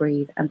space to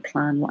breathe and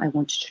plan what I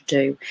wanted to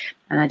do.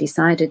 And I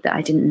decided that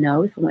I didn't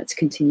know if I wanted to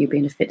continue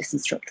being a fitness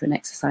instructor and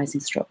exercise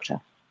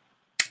instructor.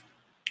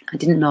 I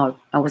didn't know.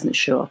 I wasn't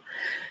sure.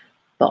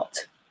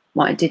 But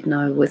what I did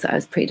know was that I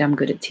was pretty damn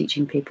good at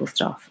teaching people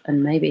stuff,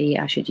 and maybe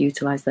I should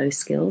utilize those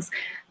skills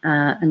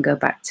and go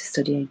back to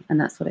studying. And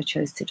that's what I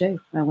chose to do.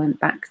 I went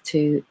back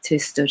to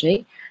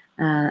study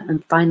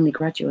and finally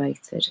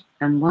graduated.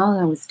 And while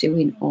I was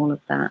doing all of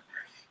that,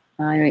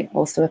 I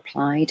also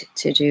applied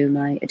to do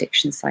my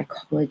addiction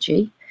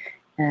psychology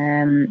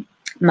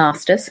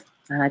master's,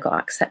 and I got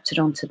accepted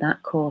onto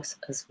that course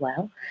as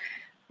well,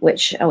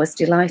 which I was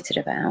delighted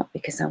about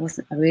because I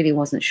really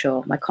wasn't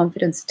sure. My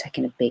confidence had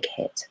taken a big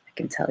hit, I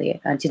can tell you.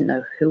 I didn't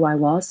know who I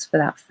was for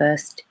that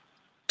first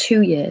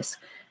 2 years.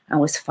 I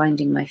was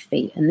finding my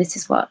feet. And this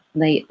is what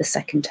the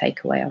second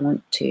takeaway I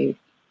want you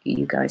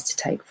guys to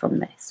take from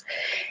this,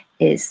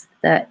 is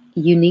that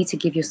you need to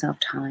give yourself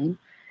time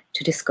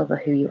to discover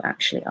who you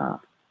actually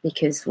are.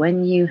 Because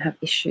when you have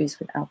issues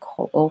with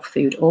alcohol or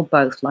food or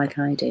both, like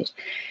I did,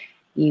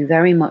 you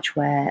very much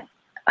wear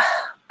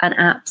an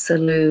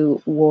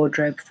absolute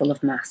wardrobe full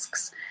of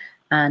masks,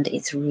 and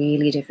it's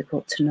really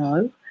difficult to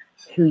know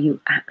who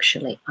you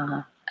actually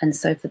are. And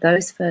so for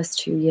those first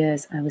 2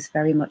 years, I was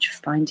very much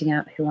finding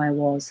out who I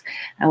was.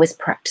 I was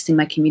practicing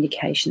my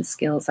communication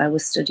skills. I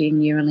was studying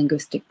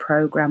neurolinguistic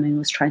programming,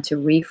 was trying to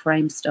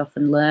reframe stuff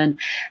and learn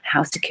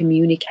how to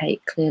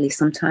communicate clearly.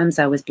 Sometimes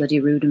I was bloody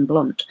rude and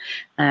blunt,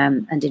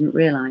 and didn't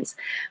realize.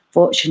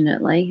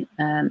 Fortunately,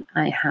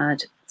 I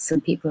had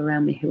some people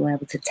around me who were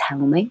able to tell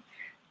me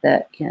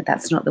that, you know,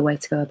 that's not the way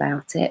to go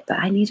about it, but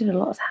I needed a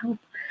lot of help.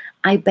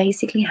 I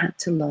basically had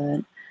to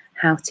learn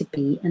how to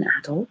be an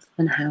adult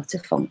and how to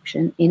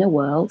function in a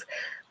world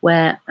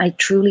where I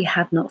truly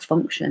had not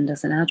functioned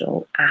as an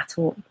adult at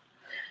all.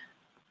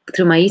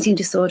 Through my eating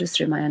disorders,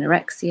 through my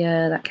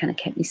anorexia, that kind of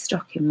kept me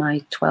stuck in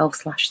my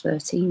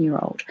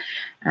 12/13-year-old.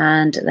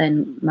 And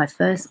then my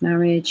first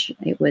marriage,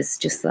 it was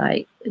just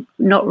like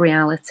not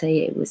reality.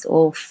 It was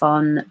all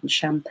fun and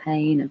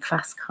champagne and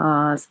fast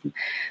cars and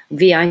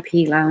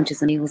VIP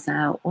lounges and meals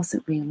out. It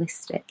wasn't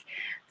realistic.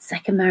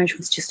 Second marriage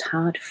was just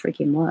hard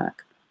frigging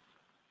work.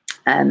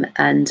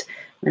 And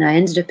when I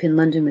ended up in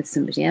London with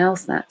somebody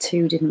else, that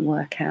too didn't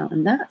work out.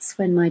 And that's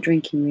when my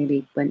drinking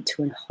really went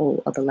to a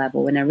whole other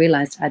level, when I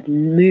realized I'd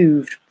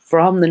moved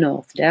from the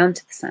north down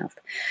to the south,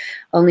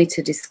 only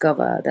to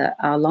discover that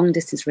our long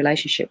distance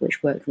relationship,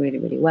 which worked really,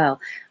 really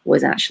well,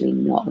 was actually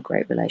not a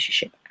great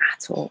relationship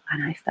at all.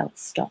 And I felt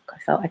stuck. I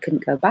felt I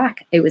couldn't go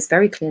back. It was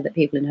very clear that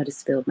people in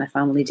Huddersfield, my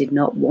family, did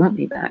not want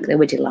me back. They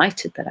were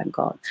delighted that I'm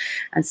gone.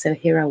 And so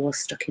here I was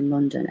stuck in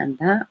London. And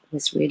that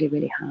was really,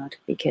 really hard,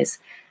 because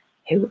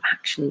who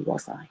actually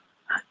was I?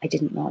 I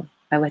didn't know.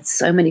 I had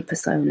so many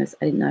personas,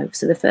 I didn't know.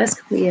 So the first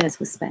couple of years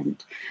was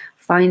spent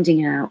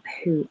finding out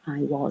who I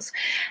was.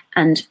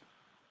 And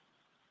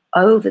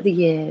over the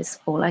years,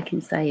 all I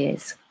can say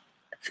is,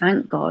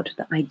 thank God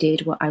that I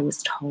did what I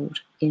was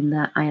told, in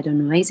that I had an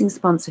amazing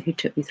sponsor who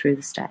took me through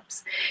the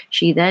steps.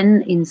 She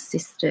then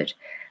insisted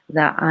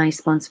that I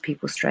sponsor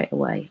people straight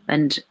away.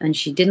 And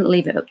she didn't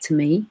leave it up to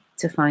me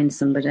to find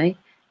somebody.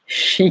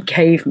 She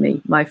gave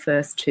me my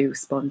first 2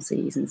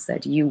 sponsees and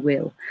said, you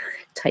will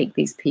take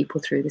these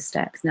people through the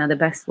steps. Now, the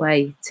best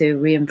way to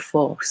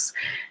reinforce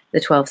the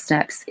 12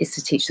 steps is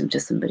to teach them to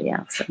somebody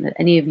else. And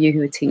any of you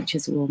who are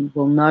teachers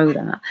will know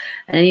that.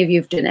 And any of you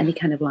who've done any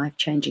kind of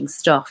life-changing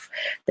stuff,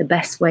 the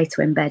best way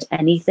to embed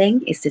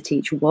anything is to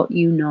teach what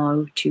you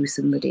know to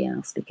somebody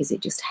else, because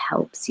it just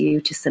helps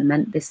you to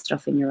cement this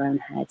stuff in your own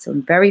head. So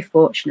I'm very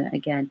fortunate,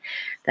 again,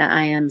 that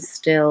I am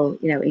still,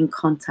 you know, in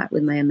contact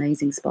with my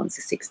amazing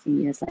sponsor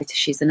 16 years later.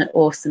 She's an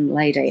awesome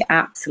lady.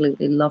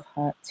 Absolutely love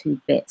her to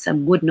bits,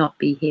 and would not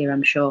be here,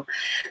 I'm sure,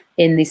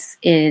 in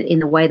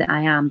the way that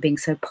I am, being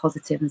so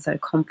positive and so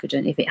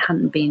confident, if it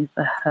hadn't been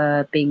for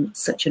her being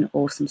such an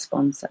awesome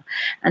sponsor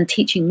and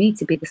teaching me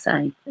to be the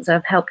same. So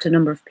I've helped a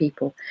number of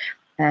people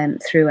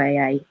through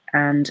AA,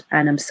 and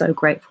I'm so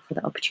grateful for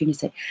that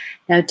opportunity.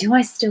 Now, do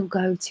I still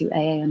go to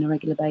AA on a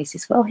regular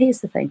basis? Well,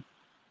 here's the thing.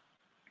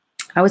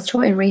 I was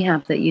taught in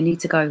rehab that you need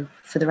to go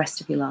for the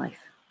rest of your life,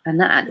 and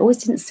that always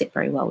didn't sit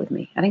very well with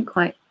me. I didn't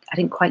quite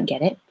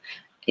get it.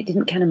 It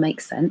didn't kind of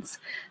make sense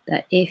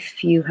that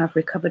if you have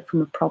recovered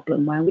from a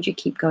problem, why would you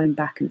keep going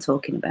back and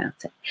talking about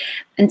it?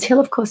 Until,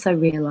 of course, I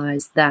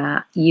realized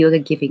that you're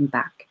giving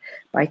back.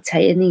 By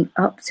turning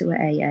up to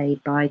AA,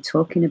 by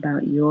talking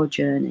about your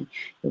journey,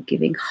 you're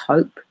giving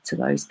hope to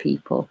those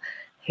people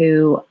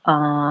who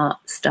are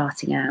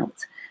starting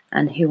out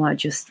and who are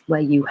just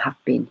where you have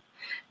been.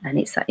 And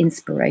it's that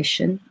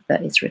inspiration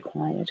that is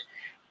required.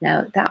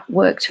 Now, that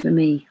worked for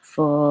me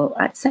for,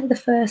 I'd say, the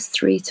first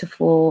 3 to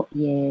 4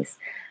 years.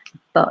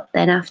 But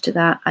then after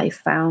that, I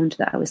found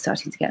that I was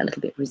starting to get a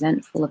little bit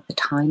resentful of the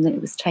time that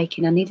it was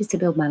taking. I needed to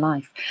build my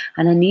life,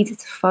 and I needed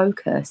to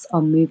focus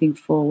on moving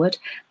forward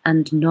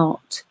and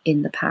not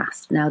in the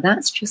past. Now,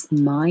 that's just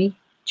my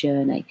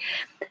journey.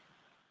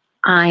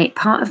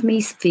 Part of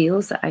me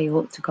feels that I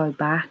ought to go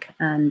back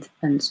and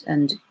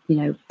you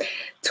know,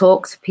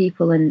 talk to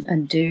people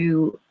and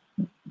do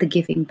the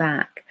giving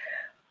back.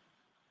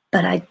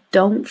 But I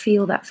don't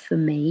feel that for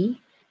me,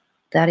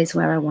 that is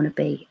where I want to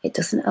be. It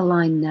doesn't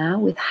align now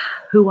with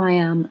who I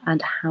am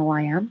and how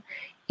I am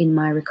in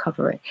my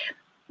recovery.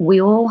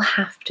 We all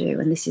have to,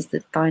 and this is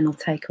the final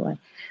takeaway,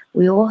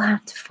 we all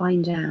have to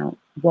find out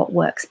what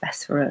works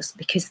best for us,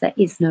 because there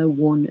is no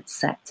one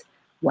set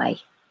way.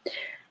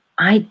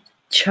 I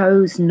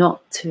chose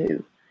not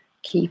to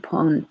keep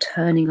on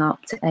turning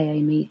up to AA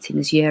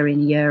meetings year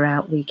in, year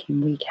out, week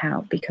in, week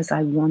out, because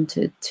I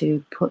wanted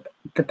to put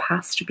the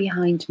past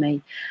behind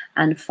me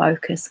and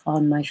focus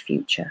on my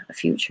future, a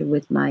future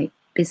with my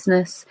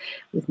business,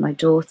 with my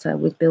daughter,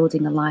 with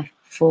building a life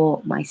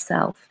for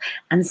myself,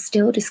 and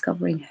still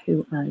discovering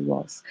who I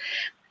was.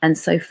 And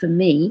so for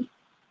me,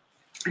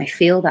 I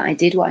feel that I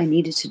did what I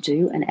needed to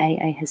do, and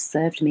AA has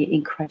served me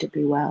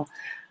incredibly well.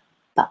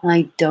 But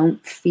I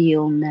don't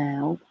feel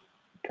now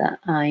that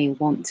I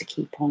want to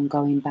keep on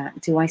going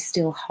back. Do I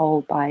still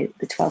hold by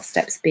the 12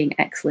 steps being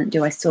excellent?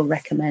 Do I still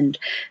recommend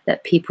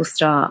that people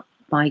start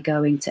by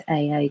going to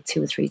AA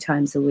 2 or 3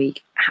 times a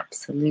week?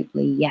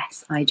 Absolutely,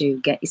 yes, I do.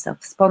 Get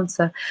yourself a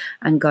sponsor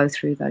and go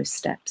through those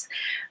steps.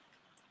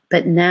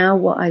 But now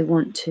what I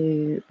want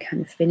to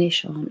kind of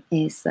finish on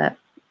is that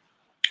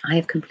I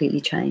have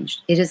completely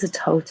changed. It is a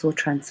total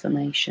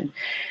transformation.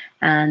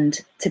 And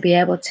to be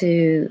able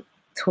to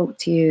talk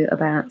to you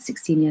about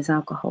 16 years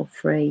alcohol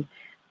free,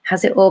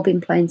 has it all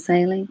been plain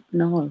sailing?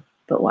 No.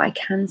 But what I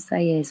can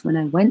say is when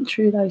I went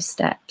through those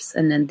steps,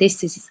 and then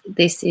this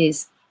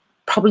is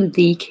probably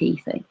the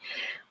key thing,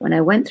 when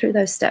I went through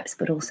those steps,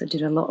 but also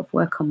did a lot of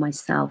work on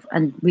myself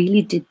and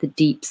really did the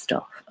deep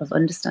stuff of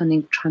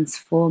understanding,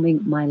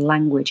 transforming my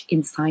language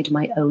inside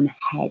my own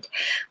head.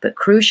 But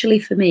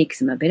crucially for me,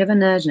 because I'm a bit of a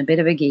nerd and a bit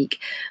of a geek,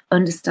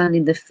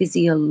 understanding the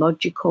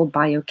physiological,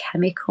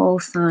 biochemical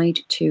side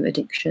to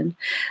addiction,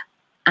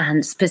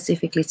 and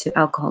specifically to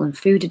alcohol and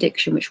food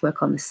addiction, which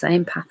work on the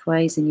same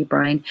pathways in your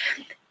brain,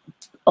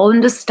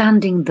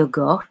 understanding the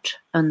gut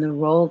and the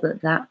role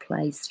that that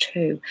plays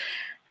too,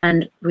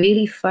 and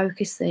really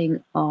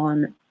focusing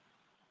on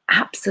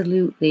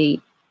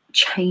absolutely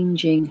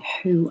changing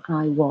who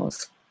I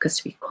was. Because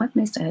to be quite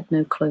honest, I had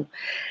no clue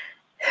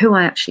who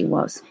I actually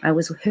was. I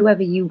was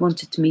whoever you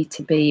wanted me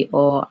to be,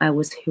 or I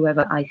was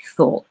whoever I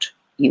thought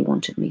you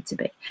wanted me to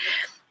be.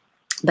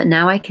 But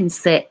now I can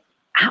sit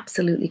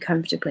absolutely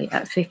comfortably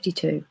at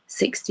 52,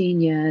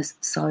 16 years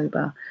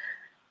sober,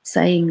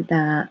 saying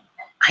that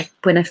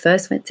when I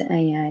first went to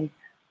AA,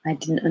 I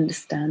didn't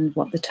understand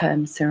what the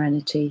term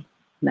serenity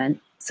meant.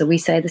 So we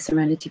say the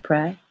serenity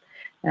prayer,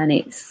 and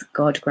it's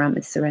God grant me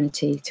the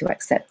serenity to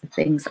accept the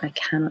things I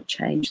cannot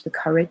change, the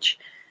courage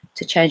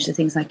to change the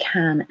things I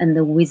can, and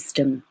the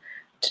wisdom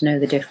to know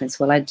the difference.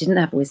 Well, I didn't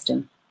have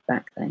wisdom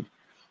back then.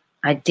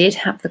 I did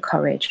have the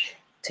courage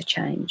to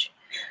change,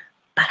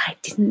 but I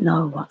didn't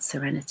know what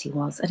serenity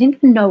was. I didn't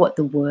even know what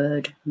the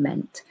word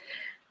meant.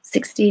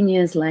 16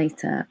 years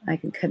later, I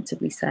can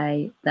comfortably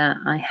say that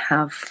I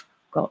have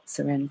got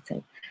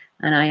serenity,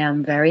 and I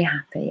am very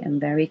happy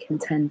and very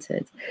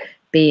contented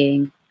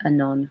being a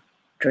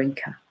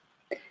non-drinker.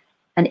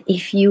 And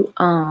if you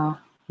are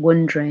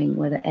wondering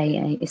whether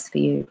AA is for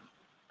you,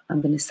 I'm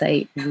going to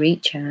say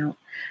reach out,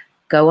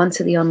 go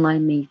onto the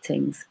online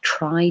meetings,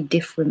 try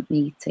different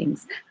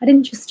meetings. I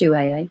didn't just do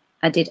AA,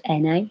 I did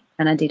NA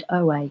and I did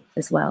OA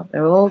as well.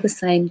 They're all the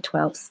same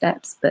 12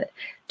 steps, but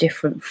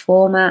different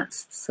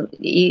formats. So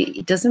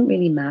it doesn't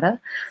really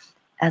matter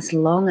as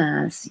long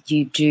as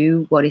you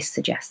do what is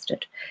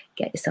suggested.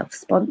 Get yourself a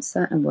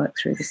sponsor and work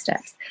through the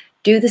steps.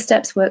 Do the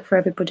steps work for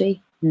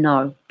everybody?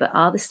 No. But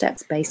are the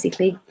steps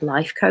basically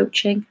life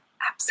coaching?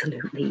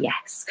 Absolutely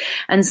yes.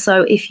 And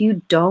so if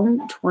you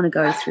don't want to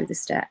go through the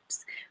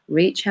steps,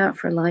 reach out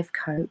for a life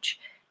coach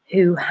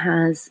who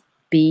has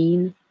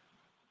been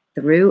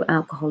through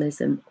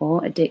alcoholism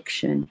or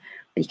addiction,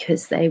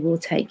 because they will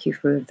take you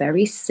through a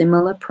very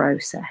similar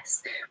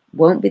process.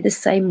 Won't be the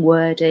same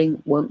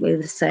wording, won't be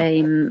the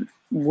same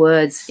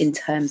words in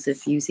terms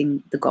of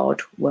using the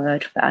God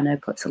word that I know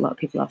puts a lot of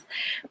people off,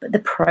 but the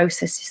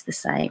process is the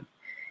same.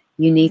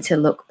 You need to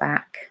look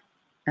back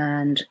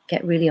and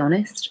get really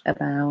honest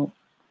about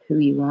who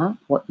you are,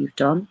 what you've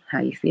done, how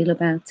you feel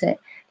about it.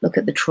 Look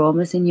at the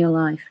traumas in your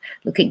life.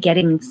 Look at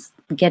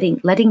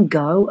letting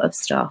go of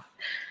stuff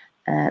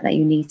that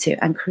you need to,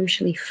 and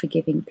crucially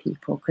forgiving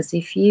people. Because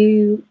if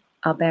you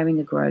are bearing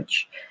a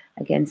grudge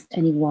against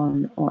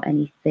anyone or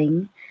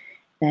anything,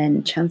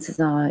 then chances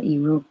are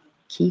you will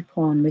keep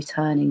on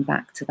returning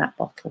back to that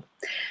bottle.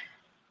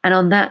 And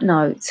on that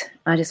note,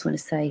 I just want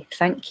to say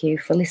thank you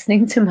for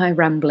listening to my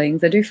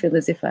ramblings. I do feel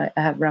as if I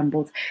have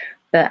rambled,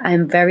 but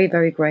I'm very,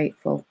 very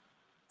grateful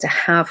to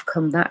have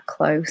come that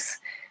close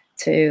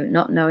to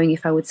not knowing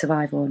if I would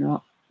survive or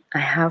not. I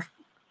have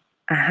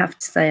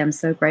to say I'm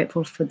so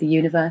grateful for the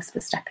universe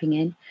for stepping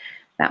in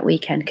that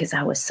weekend, because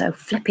I was so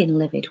flipping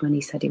livid when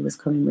he said he was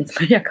coming with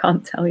me. I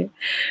can't tell you.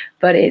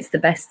 But it's the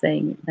best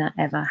thing that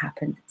ever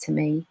happened to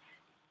me,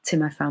 to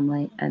my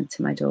family, and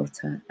to my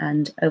daughter.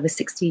 And over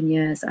 16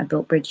 years, I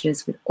built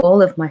bridges with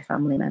all of my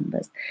family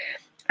members.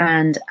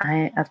 And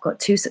I've got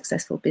 2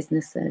 successful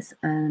businesses,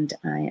 and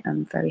I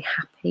am very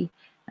happy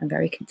and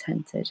very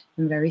contented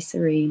and very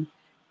serene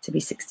to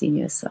be 16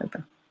 years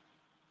sober.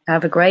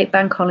 Have a great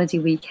bank holiday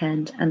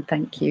weekend, and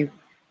thank you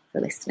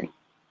for listening.